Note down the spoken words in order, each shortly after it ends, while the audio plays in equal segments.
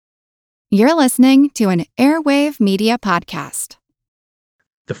You're listening to an Airwave Media Podcast.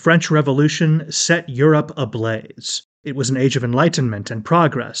 The French Revolution set Europe ablaze. It was an age of enlightenment and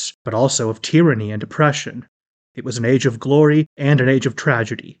progress, but also of tyranny and oppression. It was an age of glory and an age of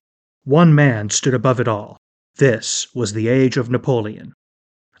tragedy. One man stood above it all. This was the Age of Napoleon.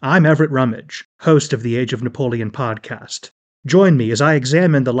 I'm Everett Rummage, host of the Age of Napoleon podcast. Join me as I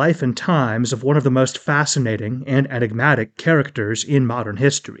examine the life and times of one of the most fascinating and enigmatic characters in modern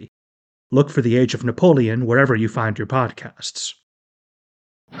history. Look for the Age of Napoleon wherever you find your podcasts.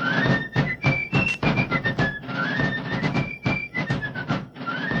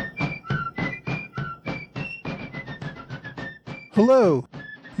 Hello,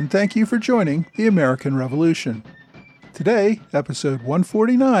 and thank you for joining the American Revolution. Today, episode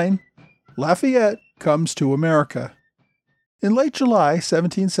 149, Lafayette Comes to America. In late July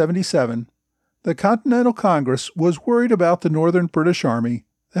 1777, the Continental Congress was worried about the Northern British Army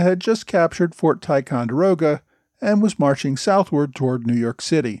that had just captured Fort Ticonderoga and was marching southward toward New York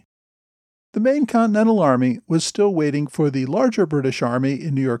City. The main Continental Army was still waiting for the larger British Army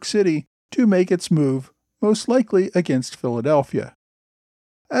in New York City to make its move, most likely against Philadelphia.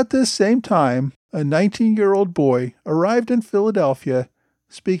 At this same time, a 19-year-old boy arrived in Philadelphia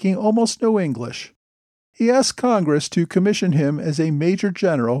speaking almost no English. He asked Congress to commission him as a major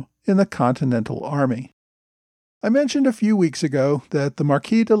general in the Continental Army. I mentioned a few weeks ago that the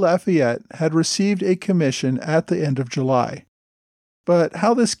Marquis de Lafayette had received a commission at the end of July. But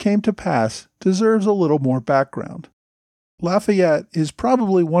how this came to pass deserves a little more background. Lafayette is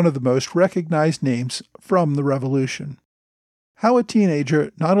probably one of the most recognized names from the Revolution. How a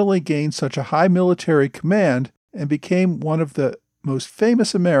teenager not only gained such a high military command and became one of the most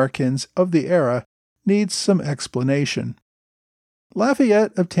famous Americans of the era needs some explanation.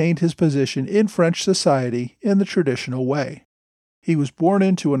 Lafayette obtained his position in French society in the traditional way. He was born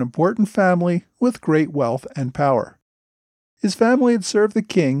into an important family with great wealth and power. His family had served the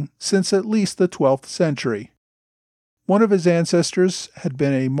king since at least the 12th century. One of his ancestors had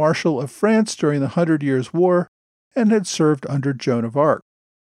been a Marshal of France during the 100 Years' War and had served under Joan of Arc.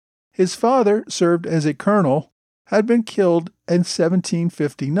 His father served as a colonel, had been killed in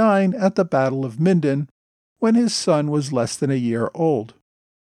 1759 at the Battle of Minden, when his son was less than a year old.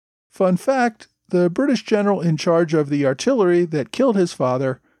 Fun fact, the British general in charge of the artillery that killed his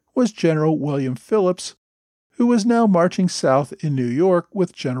father was General William Phillips, who was now marching south in New York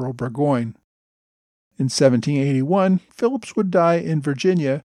with General Burgoyne. In 1781, Phillips would die in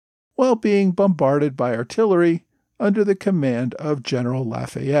Virginia while being bombarded by artillery under the command of General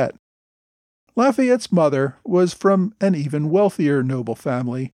Lafayette. Lafayette's mother was from an even wealthier noble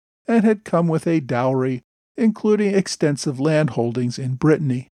family and had come with a dowry, including extensive land holdings in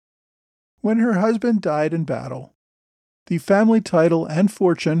Brittany. When her husband died in battle, the family title and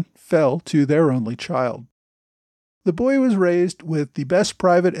fortune fell to their only child. The boy was raised with the best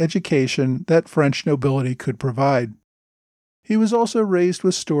private education that French nobility could provide. He was also raised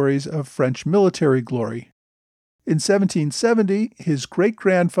with stories of French military glory. In 1770, his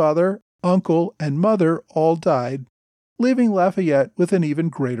great-grandfather, uncle, and mother all died, leaving Lafayette with an even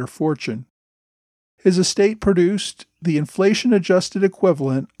greater fortune. His estate produced the inflation-adjusted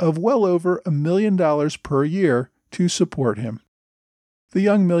equivalent of well over $1 million per year to support him. The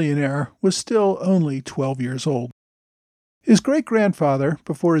young millionaire was still only 12 years old. His great-grandfather,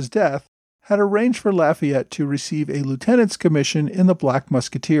 before his death, had arranged for Lafayette to receive a lieutenant's commission in the Black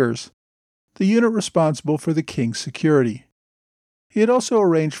Musketeers, the unit responsible for the king's security. He had also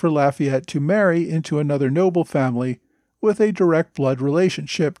arranged for Lafayette to marry into another noble family with a direct blood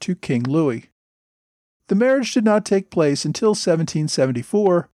relationship to King Louis. The marriage did not take place until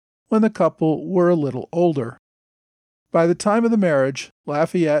 1774, when the couple were a little older. By the time of the marriage,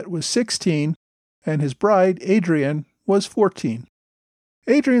 Lafayette was 16, and his bride, Adrienne, was 14.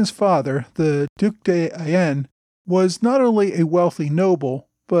 Adrienne's father, the Duc d'Ayen, was not only a wealthy noble,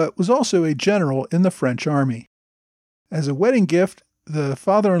 but was also a general in the French army. As a wedding gift, the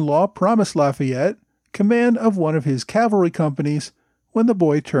father-in-law promised Lafayette command of one of his cavalry companies when the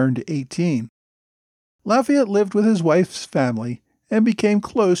boy turned 18. Lafayette lived with his wife's family and became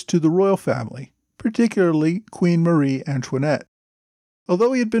close to the royal family, particularly Queen Marie Antoinette.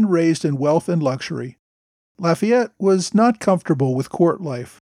 Although he had been raised in wealth and luxury, Lafayette was not comfortable with court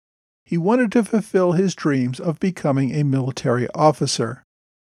life. He wanted to fulfill his dreams of becoming a military officer.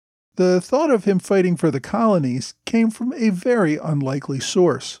 The thought of him fighting for the colonies came from a very unlikely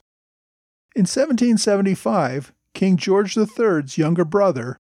source. In 1775, King George III's younger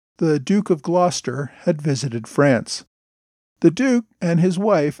brother, the Duke of Gloucester, had visited France. The Duke and his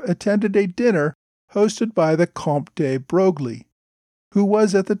wife attended a dinner hosted by the Comte de Broglie. who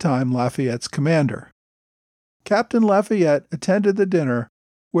was at the time Lafayette's commander. Captain Lafayette attended the dinner,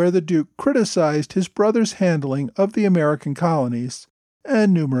 where the Duke criticized his brother's handling of the American colonies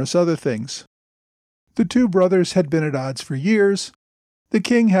and numerous other things. The two brothers had been at odds for years, the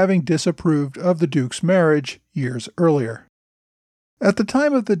king having disapproved of the Duke's marriage years earlier. At the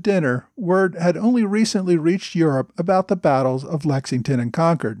time of the dinner, word had only recently reached Europe about the battles of Lexington and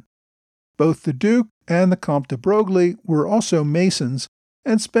Concord. Both the Duke and the Comte de Broglie were also Masons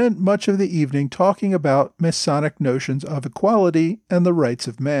and spent much of the evening talking about Masonic notions of equality and the rights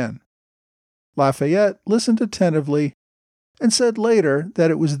of man. Lafayette listened attentively and said later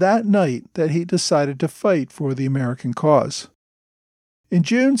that it was that night that he decided to fight for the American cause. In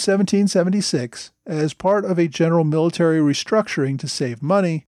June 1776, as part of a general military restructuring to save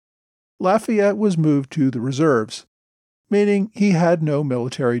money, Lafayette was moved to the reserves, meaning he had no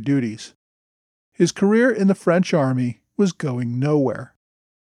military duties. His career in the French army was going nowhere.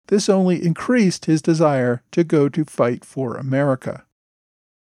 This only increased his desire to go to fight for America.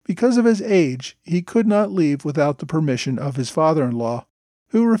 Because of his age, he could not leave without the permission of his father-in-law,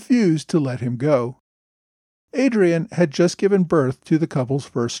 who refused to let him go. Adrian had just given birth to the couple's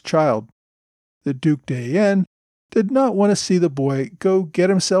first child. The Duc d'Enghien did not want to see the boy go get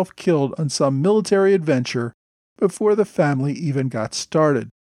himself killed on some military adventure before the family even got started.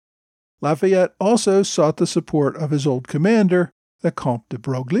 Lafayette also sought the support of his old commander, the Comte de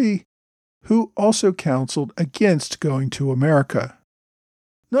Broglie, who also counseled against going to America.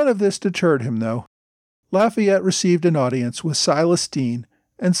 None of this deterred him, though. Lafayette received an audience with Silas Deane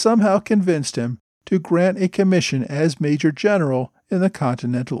and somehow convinced him to grant a commission as Major General in the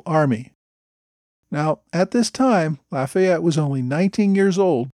Continental Army. Now, at this time, Lafayette was only 19 years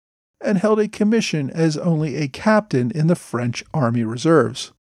old and held a commission as only a captain in the French Army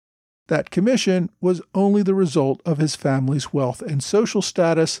Reserves. That commission was only the result of his family's wealth and social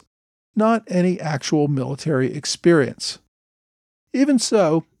status, not any actual military experience. Even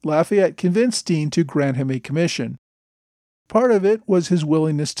so, Lafayette convinced Deane to grant him a commission. Part of it was his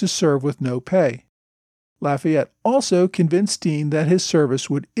willingness to serve with no pay. Lafayette also convinced Deane that his service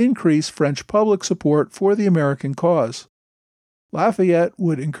would increase French public support for the American cause. Lafayette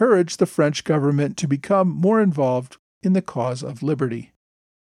would encourage the French government to become more involved in the cause of liberty.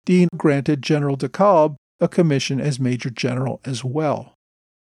 Deane granted General de Kalb a commission as Major General as well.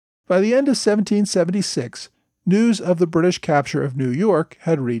 By the end of 1776, news of the British capture of New York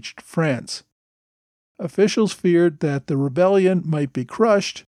had reached France. Officials feared that the rebellion might be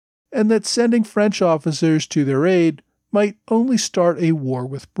crushed and that sending French officers to their aid might only start a war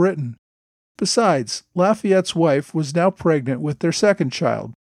with Britain. Besides, Lafayette's wife was now pregnant with their second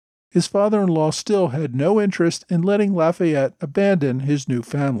child. His father-in-law still had no interest in letting Lafayette abandon his new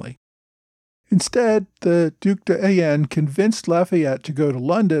family. Instead, the Duc d'Enghien convinced Lafayette to go to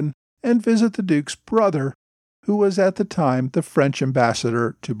London and visit the Duke's brother, who was at the time the French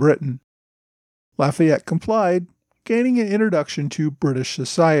ambassador to Britain. Lafayette complied, gaining an introduction to British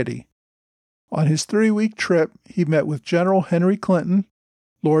society. On his 3-week trip, he met with General Henry Clinton,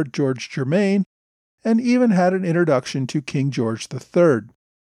 Lord George Germain, and even had an introduction to King George III.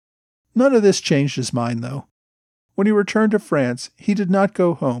 None of this changed his mind, though. When he returned to France, he did not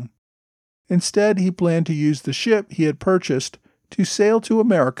go home. Instead, he planned to use the ship he had purchased to sail to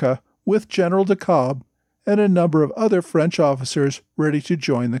America with General de Kalb and a number of other French officers ready to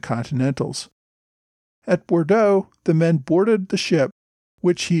join the Continentals. At Bordeaux, the men boarded the ship,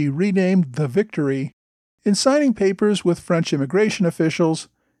 which he renamed the Victory. In signing papers with French immigration officials,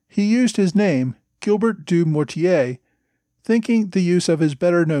 he used his name, Gilbert du Mortier, thinking the use of his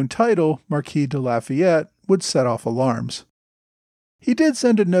better-known title, Marquis de Lafayette, would set off alarms. He did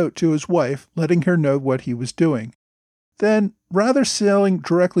send a note to his wife, letting her know what he was doing. Then, rather sailing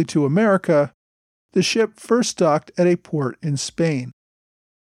directly to America, the ship first docked at a port in Spain.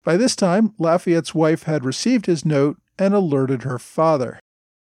 By this time, Lafayette's wife had received his note and alerted her father.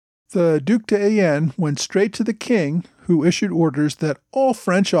 The Duc d'Enghien went straight to the king, who issued orders that all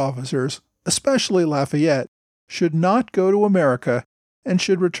French officers, especially Lafayette, should not go to America and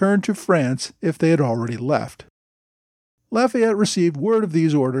should return to France if they had already left. Lafayette received word of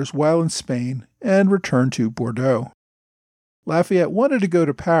these orders while in Spain and returned to Bordeaux. Lafayette wanted to go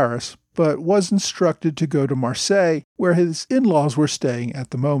to Paris, but was instructed to go to Marseille, where his in-laws were staying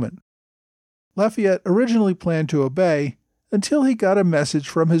at the moment. Lafayette originally planned to obey until he got a message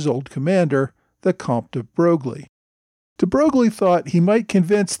from his old commander, the Comte de Broglie. De Broglie thought he might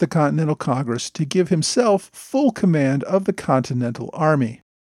convince the Continental Congress to give himself full command of the Continental Army.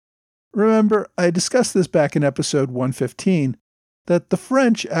 Remember, I discussed this back in episode 115, that the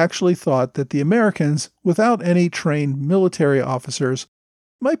French actually thought that the Americans, without any trained military officers,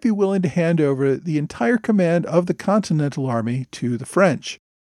 might be willing to hand over the entire command of the Continental Army to the French.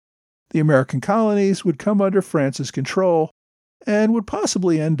 The American colonies would come under France's control and would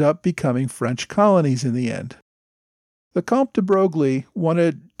possibly end up becoming French colonies in the end. The Comte de Broglie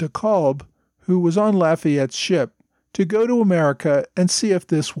wanted de Kalb, who was on Lafayette's ship, to go to America and see if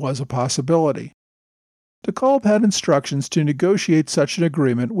this was a possibility. De Kalb had instructions to negotiate such an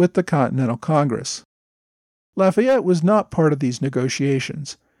agreement with the Continental Congress. Lafayette was not part of these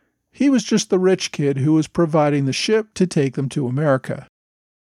negotiations. He was just the rich kid who was providing the ship to take them to America.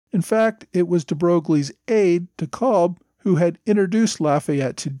 In fact, it was de Broglie's aide, de Kalb, who had introduced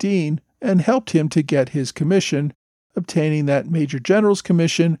Lafayette to Dean and helped him to get his commission, obtaining that Major General's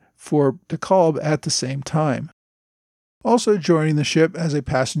commission for de Kalb at the same time. Also joining the ship as a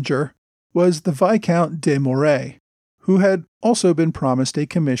passenger was the Viscount de Moray, who had also been promised a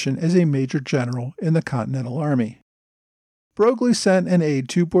commission as a Major General in the Continental Army. Broglie sent an aide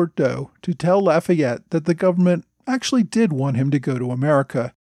to Bordeaux to tell Lafayette that the government actually did want him to go to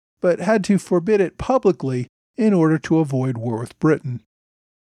America, but had to forbid it publicly in order to avoid war with Britain.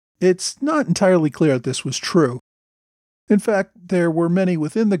 It's not entirely clear that this was true. In fact, there were many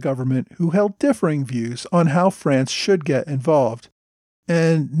within the government who held differing views on how France should get involved,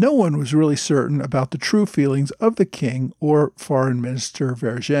 and no one was really certain about the true feelings of the king or Foreign Minister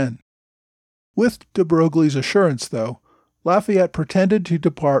Vergennes. With de Broglie's assurance, though, Lafayette pretended to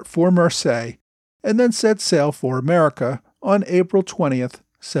depart for Marseille and then set sail for America on April 20th,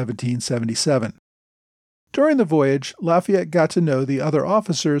 1777. During the voyage, Lafayette got to know the other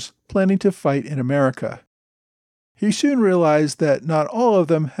officers planning to fight in America. He soon realized that not all of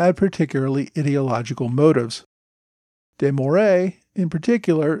them had particularly ideological motives. De Moray, in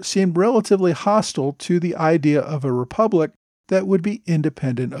particular, seemed relatively hostile to the idea of a republic that would be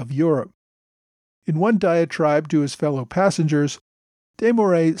independent of Europe. In one diatribe to his fellow passengers, de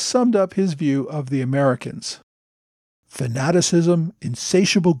Moray summed up his view of the Americans. Fanaticism,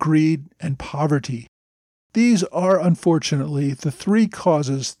 insatiable greed, and poverty. These are unfortunately the three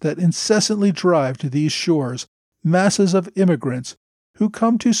causes that incessantly drive to these shores masses of immigrants who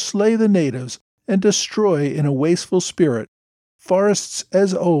come to slay the natives and destroy in a wasteful spirit forests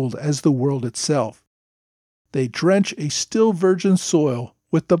as old as the world itself. They drench a still virgin soil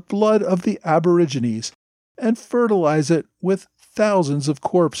with the blood of the aborigines and fertilize it with thousands of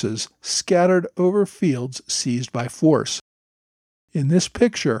corpses scattered over fields seized by force. In this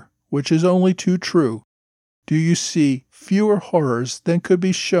picture, which is only too true, do you see fewer horrors than could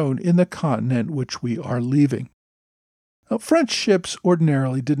be shown in the continent which we are leaving. Now, French ships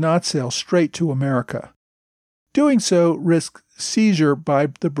ordinarily did not sail straight to America. Doing so risked seizure by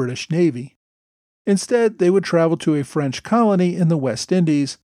the British Navy. Instead, they would travel to a French colony in the West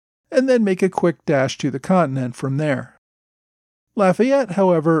Indies and then make a quick dash to the continent from there. Lafayette,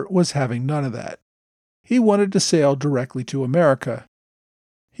 however, was having none of that. He wanted to sail directly to America.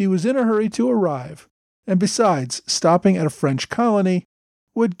 He was in a hurry to arrive, and besides, stopping at a French colony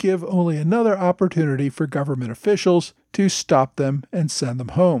would give only another opportunity for government officials to stop them and send them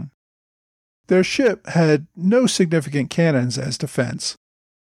home. Their ship had no significant cannons as defense.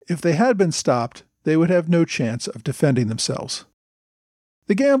 If they had been stopped, they would have no chance of defending themselves.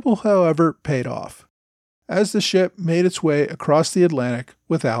 The gamble, however, paid off, as the ship made its way across the Atlantic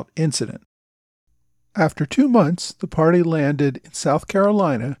without incident. After 2 months, the party landed in South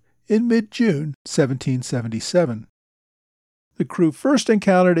Carolina in mid-June 1777. The crew first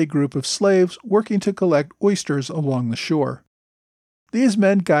encountered a group of slaves working to collect oysters along the shore. These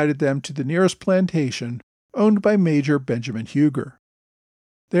men guided them to the nearest plantation, owned by Major Benjamin Huger.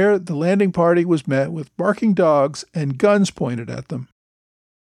 There, the landing party was met with barking dogs and guns pointed at them.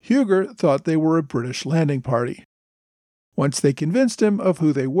 Huger thought they were a British landing party. Once they convinced him of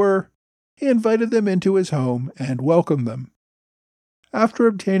who they were, he invited them into his home and welcomed them. After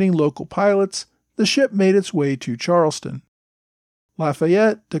obtaining local pilots, the ship made its way to Charleston.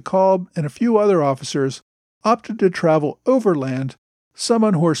 Lafayette, de Kalb, and a few other officers opted to travel overland, some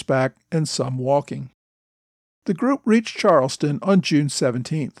on horseback and some walking. The group reached Charleston on June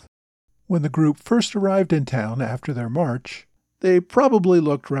 17th. When the group first arrived in town after their march, they probably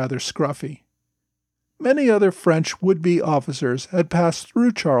looked rather scruffy. Many other French would-be officers had passed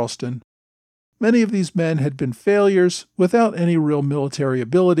through Charleston. Many of these men had been failures without any real military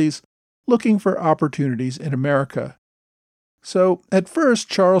abilities, looking for opportunities in America. So, at first,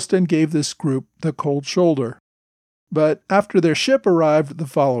 Charleston gave this group the cold shoulder. But after their ship arrived the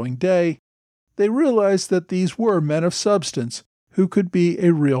following day, they realized that these were men of substance who could be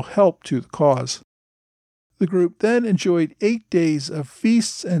a real help to the cause. The group then enjoyed 8 days of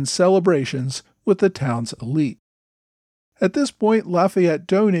feasts and celebrations with the town's elite. At this point, Lafayette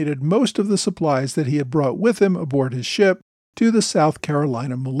donated most of the supplies that he had brought with him aboard his ship to the South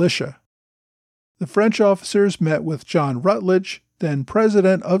Carolina militia. The French officers met with John Rutledge, then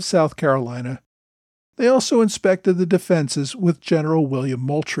president of South Carolina. They also inspected the defenses with General William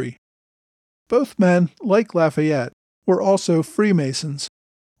Moultrie. Both men, like Lafayette, were also Freemasons,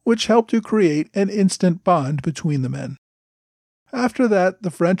 which helped to create an instant bond between the men. After that,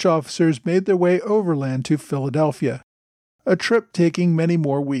 the French officers made their way overland to Philadelphia, a trip taking many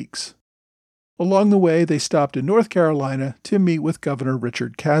more weeks. Along the way, they stopped in North Carolina to meet with Governor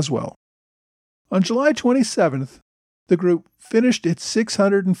Richard Caswell. On July 27th, the group finished its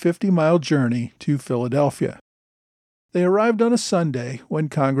 650-mile journey to Philadelphia. They arrived on a Sunday when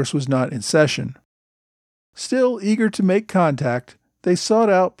Congress was not in session. Still eager to make contact, they sought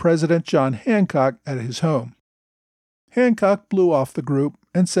out President John Hancock at his home. Hancock blew off the group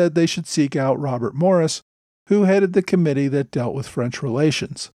and said they should seek out Robert Morris, who headed the committee that dealt with French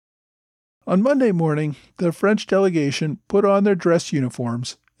relations. On Monday morning, the French delegation put on their dress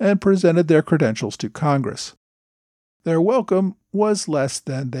uniforms and presented their credentials to Congress. Their welcome was less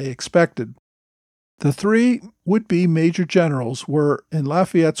than they expected. The 3 would-be major generals were, in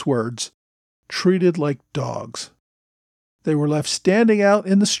Lafayette's words, treated like dogs. They were left standing out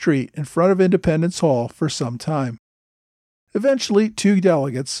in the street in front of Independence Hall for some time. Eventually, 2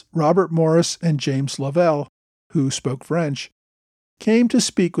 delegates, Robert Morris and James Lovell, who spoke French, came to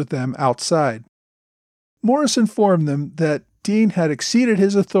speak with them outside. Morris informed them that Dean had exceeded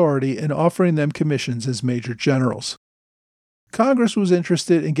his authority in offering them commissions as major generals. Congress was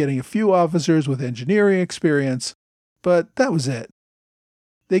interested in getting a few officers with engineering experience, but that was it.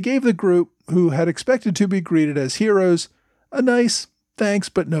 They gave the group, who had expected to be greeted as heroes, a nice thanks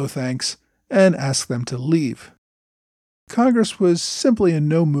but no thanks, and asked them to leave. Congress was simply in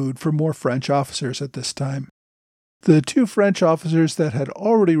no mood for more French officers at this time. The 2 French officers that had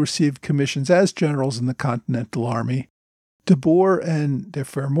already received commissions as generals in the Continental Army, de Boer and de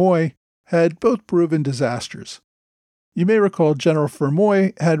Fermoy, had both proven disasters. You may recall General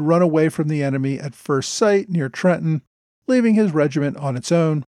Fermoy had run away from the enemy at first sight near Trenton, leaving his regiment on its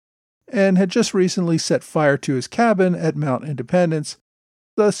own, and had just recently set fire to his cabin at Mount Independence,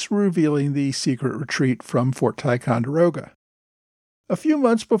 thus revealing the secret retreat from Fort Ticonderoga. A few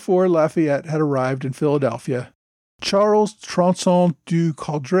months before Lafayette had arrived in Philadelphia, Charles Tronçon du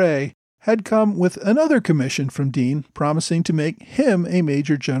Coudray had come with another commission from Dean promising to make him a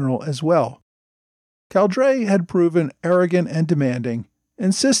major general as well. Coudray had proven arrogant and demanding,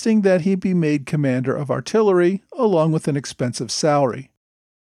 insisting that he be made commander of artillery along with an expensive salary.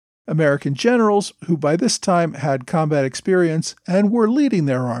 American generals, who by this time had combat experience and were leading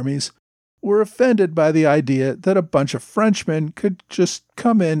their armies, were offended by the idea that a bunch of Frenchmen could just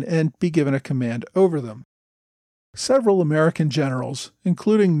come in and be given a command over them. Several American generals,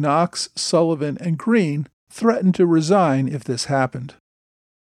 including Knox, Sullivan, and Greene, threatened to resign if this happened.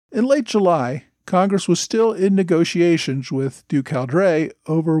 In late July, Congress was still in negotiations with Du Coudray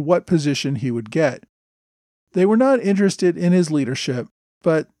over what position he would get. They were not interested in his leadership,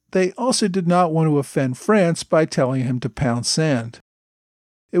 but they also did not want to offend France by telling him to pound sand.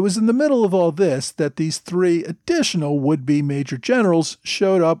 It was in the middle of all this that these 3 additional would-be major generals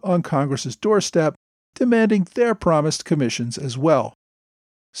showed up on Congress's doorstep, demanding their promised commissions as well.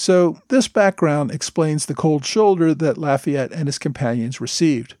 So this background explains the cold shoulder that Lafayette and his companions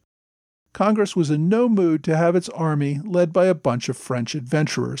received. Congress was in no mood to have its army led by a bunch of French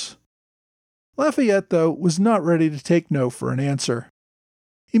adventurers. Lafayette, though, was not ready to take no for an answer.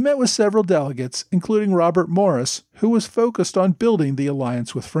 He met with several delegates, including Robert Morris, who was focused on building the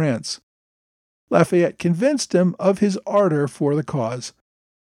alliance with France. Lafayette convinced him of his ardor for the cause,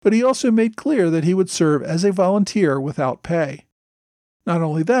 but he also made clear that he would serve as a volunteer without pay. Not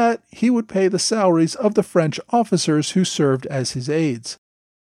only that, he would pay the salaries of the French officers who served as his aides.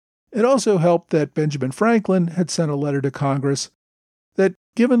 It also helped that Benjamin Franklin had sent a letter to Congress that,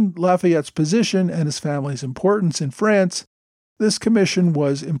 given Lafayette's position and his family's importance in France, this commission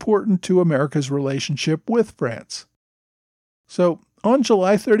was important to America's relationship with France. So, on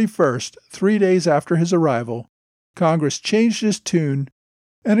July 31st, 3 days after his arrival, Congress changed its tune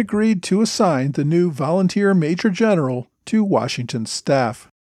and agreed to assign the new volunteer major general to Washington's staff.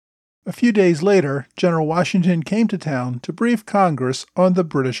 A few days later, General Washington came to town to brief Congress on the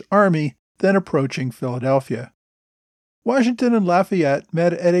British Army then approaching Philadelphia. Washington and Lafayette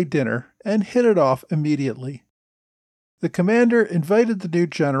met at a dinner and hit it off immediately. The commander invited the new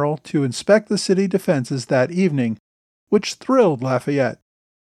general to inspect the city defenses that evening, which thrilled Lafayette.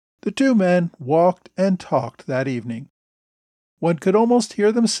 The two men walked and talked that evening. One could almost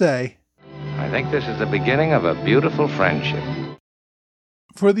hear them say, "I think this is the beginning of a beautiful friendship."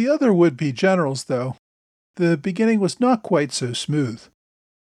 For the other would-be generals, though, the beginning was not quite so smooth.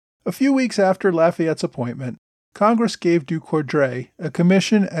 A few weeks after Lafayette's appointment, Congress gave Ducoudray a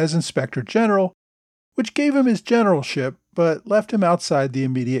commission as Inspector General, which gave him his generalship but left him outside the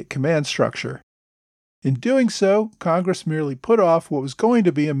immediate command structure. In doing so, Congress merely put off what was going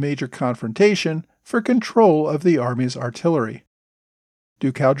to be a major confrontation for control of the Army's artillery.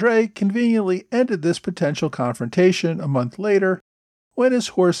 Ducoudray conveniently ended this potential confrontation a month later when his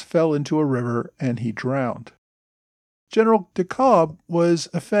horse fell into a river and he drowned. General DeKalb was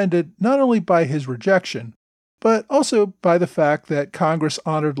offended not only by his rejection, but also by the fact that Congress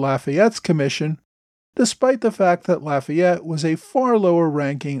honored Lafayette's commission, despite the fact that Lafayette was a far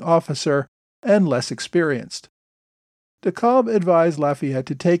lower-ranking officer and less experienced. DeKalb advised Lafayette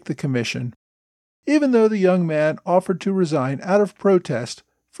to take the commission, even though the young man offered to resign out of protest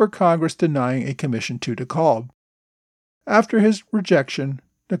for Congress denying a commission to DeKalb. After his rejection,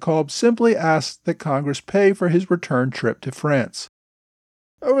 DeKalb simply asked that Congress pay for his return trip to France.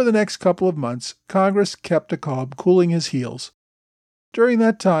 Over the next couple of months, Congress kept DeKalb cooling his heels. During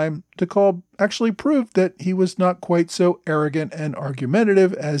that time, DeKalb actually proved that he was not quite so arrogant and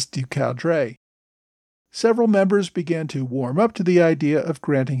argumentative as Ducoudray. Several members began to warm up to the idea of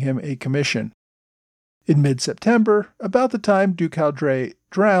granting him a commission. In mid-September, about the time Ducoudray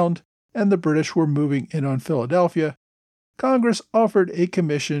drowned and the British were moving in on Philadelphia, Congress offered a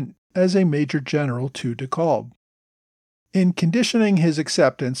commission as a major general to DeKalb. In conditioning his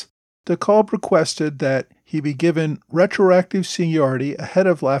acceptance, DeKalb requested that he be given retroactive seniority ahead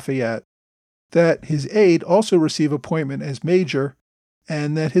of Lafayette, that his aide also receive appointment as major,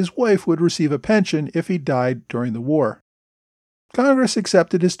 and that his wife would receive a pension if he died during the war. Congress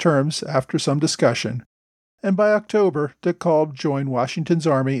accepted his terms after some discussion, and by October, DeKalb joined Washington's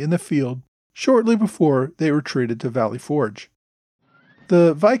army in the field shortly before they retreated to Valley Forge.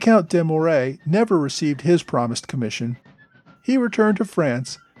 The Viscount de Moray never received his promised commission. He returned to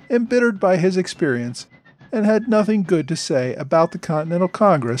France, embittered by his experience, and had nothing good to say about the Continental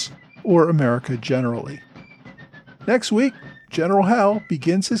Congress or America generally. Next week, General Howe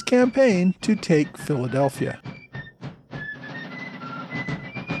begins his campaign to take Philadelphia.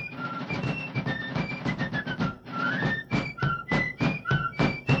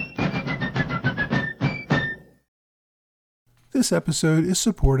 This episode is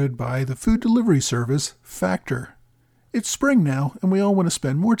supported by the food delivery service Factor. It's spring now, and we all want to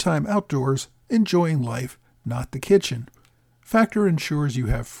spend more time outdoors, enjoying life, not the kitchen. Factor ensures you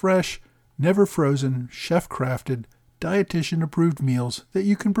have fresh, never frozen, chef-crafted, dietitian-approved meals that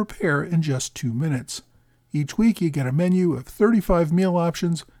you can prepare in just 2 minutes. Each week you get a menu of 35 meal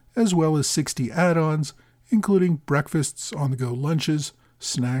options, as well as 60 add-ons, including breakfasts, on-the-go lunches,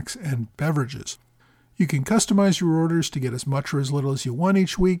 snacks, and beverages. You can customize your orders to get as much or as little as you want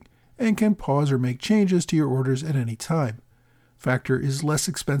each week, and can pause or make changes to your orders at any time. Factor is less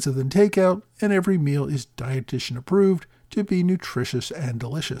expensive than takeout, and every meal is dietitian approved to be nutritious and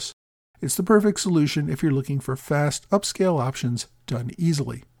delicious. It's the perfect solution if you're looking for fast, upscale options done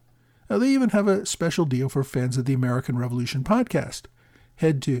easily. Now, they even have a special deal for fans of the American Revolution podcast.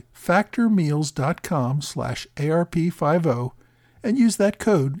 Head to factormeals.com/ARP50 and use that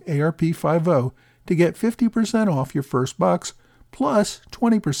code ARP50 to get 50% off your first box plus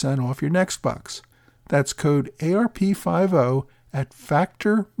 20% off your next box. That's code ARP50 at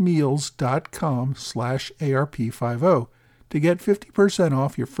factormeals.com/ARP50 to get 50%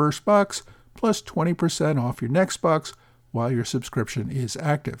 off your first box plus 20% off your next box while your subscription is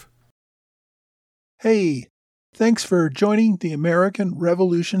active. Hey, thanks for joining the American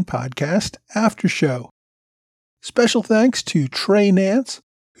Revolution Podcast After Show. Special thanks to Trey Nance,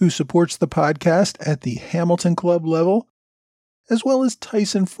 who supports the podcast at the Hamilton Club level, as well as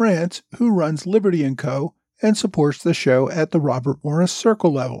Tyson France, who runs Liberty & Co. and supports the show at the Robert Morris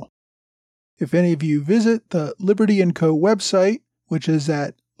Circle level. If any of you visit the Liberty & Co. website, which is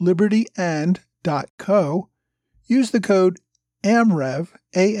at libertyand.co, use the code AMREV,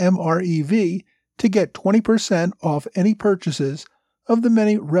 AMREV, to get 20% off any purchases of the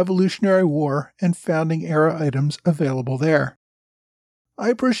many Revolutionary War and Founding Era items available there. I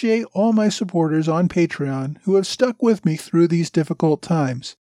appreciate all my supporters on Patreon who have stuck with me through these difficult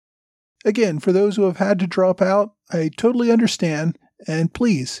times. Again, for those who have had to drop out, I totally understand, and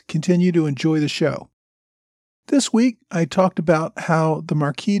please continue to enjoy the show. This week, I talked about how the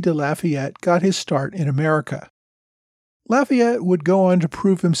Marquis de Lafayette got his start in America. Lafayette would go on to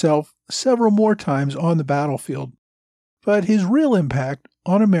prove himself several more times on the battlefield, but his real impact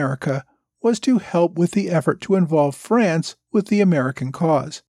on America was to help with the effort to involve France with the American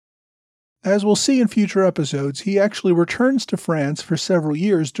cause. As we'll see in future episodes, he actually returns to France for several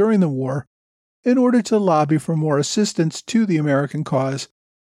years during the war in order to lobby for more assistance to the American cause,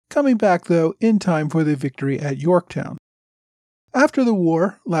 coming back, though, in time for the victory at Yorktown. After the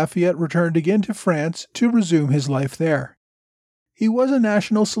war, Lafayette returned again to France to resume his life there. He was a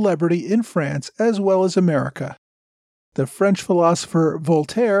national celebrity in France as well as America. The French philosopher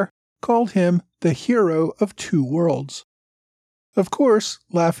Voltaire called him the hero of two worlds. Of course,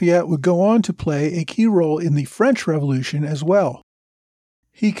 Lafayette would go on to play a key role in the French Revolution as well.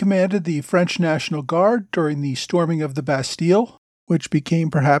 He commanded the French National Guard during the storming of the Bastille, which became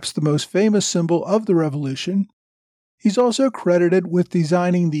perhaps the most famous symbol of the Revolution. He's also credited with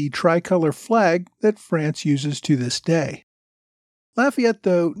designing the tricolor flag that France uses to this day. Lafayette,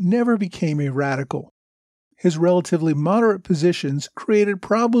 though, never became a radical. His relatively moderate positions created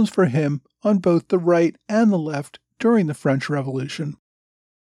problems for him on both the right and the left during the French Revolution.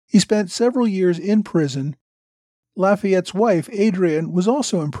 He spent several years in prison. Lafayette's wife, Adrienne, was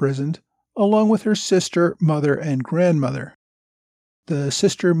also imprisoned, along with her sister, mother, and grandmother. The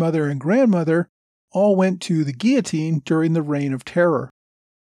sister, mother, and grandmother all went to the guillotine during the Reign of Terror.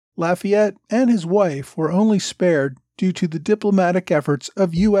 Lafayette and his wife were only spared due to the diplomatic efforts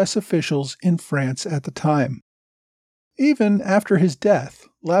of U.S. officials in France at the time. Even after his death,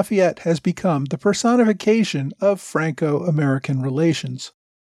 Lafayette has become the personification of Franco-American relations.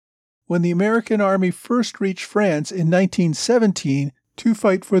 When the American army first reached France in 1917 to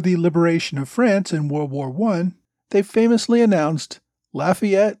fight for the liberation of France in World War I, they famously announced,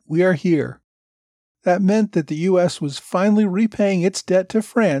 "Lafayette, we are here." That meant that the U.S. was finally repaying its debt to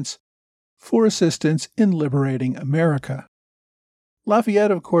France for assistance in liberating America.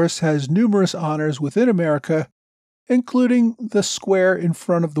 Lafayette, of course, has numerous honors within America, including the square in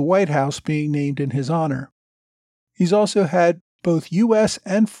front of the White House being named in his honor. He's also had both U.S.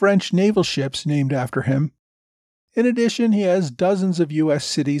 and French naval ships named after him. In addition, he has dozens of U.S.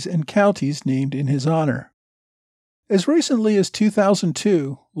 cities and counties named in his honor. As recently as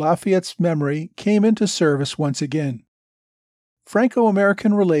 2002, Lafayette's memory came into service once again.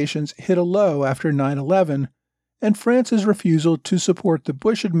 Franco-American relations hit a low after 9/11 and France's refusal to support the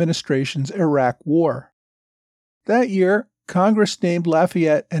Bush administration's Iraq War. That year, Congress named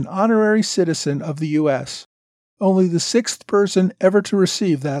Lafayette an honorary citizen of the U.S., only the sixth person ever to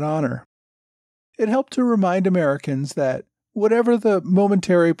receive that honor. It helped to remind Americans that, whatever the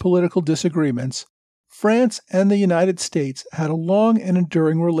momentary political disagreements, France and the United States had a long and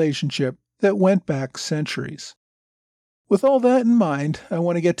enduring relationship that went back centuries. With all that in mind, I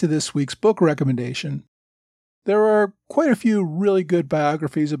want to get to this week's book recommendation. There are quite a few really good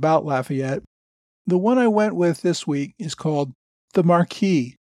biographies about Lafayette. The one I went with this week is called The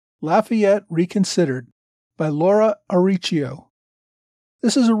Marquis, Lafayette Reconsidered by Laura Arricchio.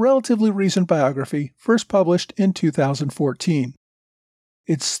 This is a relatively recent biography, first published in 2014.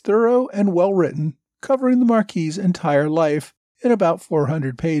 It's thorough and well-written, covering the Marquis's entire life in about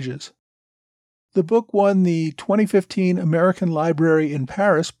 400 pages. The book won the 2015 American Library in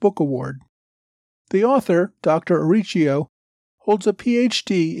Paris Book Award. The author, Dr. Arricchio, holds a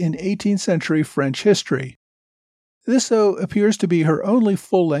Ph.D. in 18th century French history. This, though, appears to be her only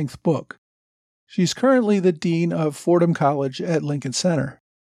full-length book. She's currently the Dean of Fordham College at Lincoln Center.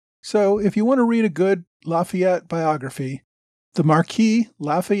 So, if you want to read a good Lafayette biography, The Marquis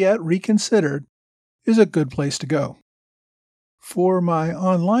Lafayette Reconsidered is a good place to go. For my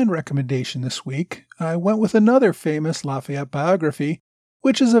online recommendation this week, I went with another famous Lafayette biography,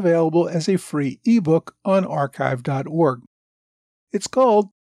 which is available as a free ebook on archive.org. It's called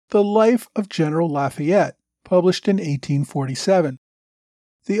The Life of General Lafayette, published in 1847.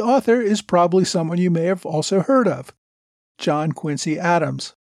 The author is probably someone you may have also heard of, John Quincy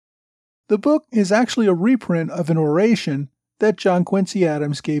Adams. The book is actually a reprint of an oration that John Quincy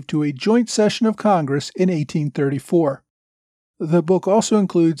Adams gave to a joint session of Congress in 1834. The book also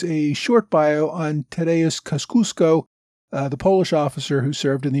includes a short bio on Tadeusz Kosciuszko, the Polish officer who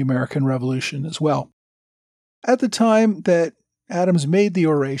served in the American Revolution as well. At the time that Adams made the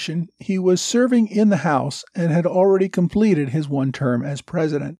oration, he was serving in the House and had already completed his one term as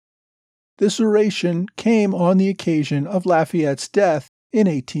president. This oration came on the occasion of Lafayette's death in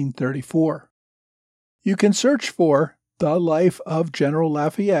 1834. You can search for The Life of General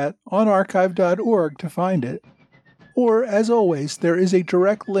Lafayette on archive.org to find it. Or, as always, there is a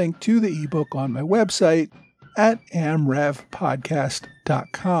direct link to the ebook on my website at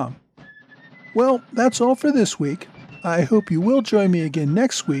amrevpodcast.com. Well, that's all for this week. I hope you will join me again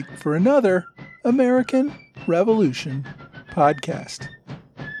next week for another American Revolution podcast.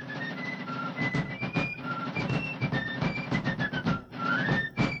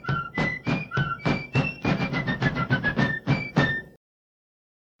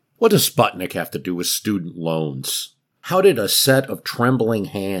 What does Sputnik have to do with student loans? How did a set of trembling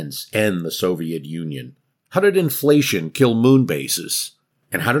hands end the Soviet Union? How did inflation kill moon bases?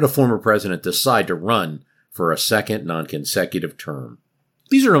 And how did a former president decide to run for a second non-consecutive term?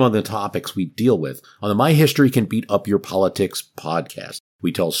 These are among the topics we deal with on the My History Can Beat Up Your Politics podcast.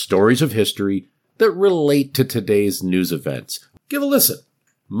 We tell stories of history that relate to today's news events. Give a listen.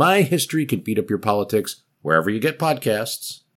 My History Can Beat Up Your Politics wherever you get podcasts.